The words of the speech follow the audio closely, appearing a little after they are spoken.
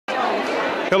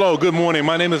Hello, good morning.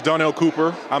 My name is Donnell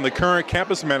Cooper. I'm the current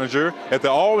campus manager at the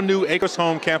all-new Acres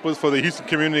Home campus for the Houston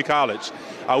Community College.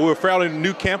 We're a fairly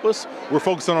new campus. We're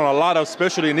focusing on a lot of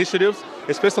specialty initiatives,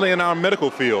 especially in our medical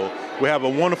field. We have a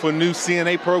wonderful new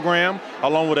CNA program,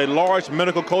 along with a large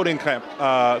medical coding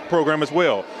program as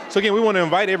well. So again, we want to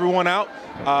invite everyone out.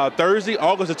 Thursday,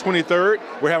 August the 23rd,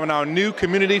 we're having our new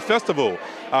community festival,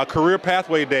 Career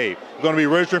Pathway Day. We're going to be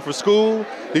registering for school.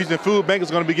 The Houston Food Bank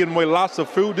is going to be giving away lots of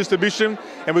food distribution,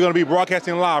 and we're going to be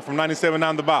broadcasting live from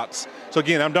 97.9 The Box. So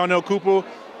again, I'm Donnell Cooper,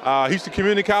 Houston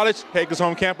Community College, Acres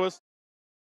Home campus.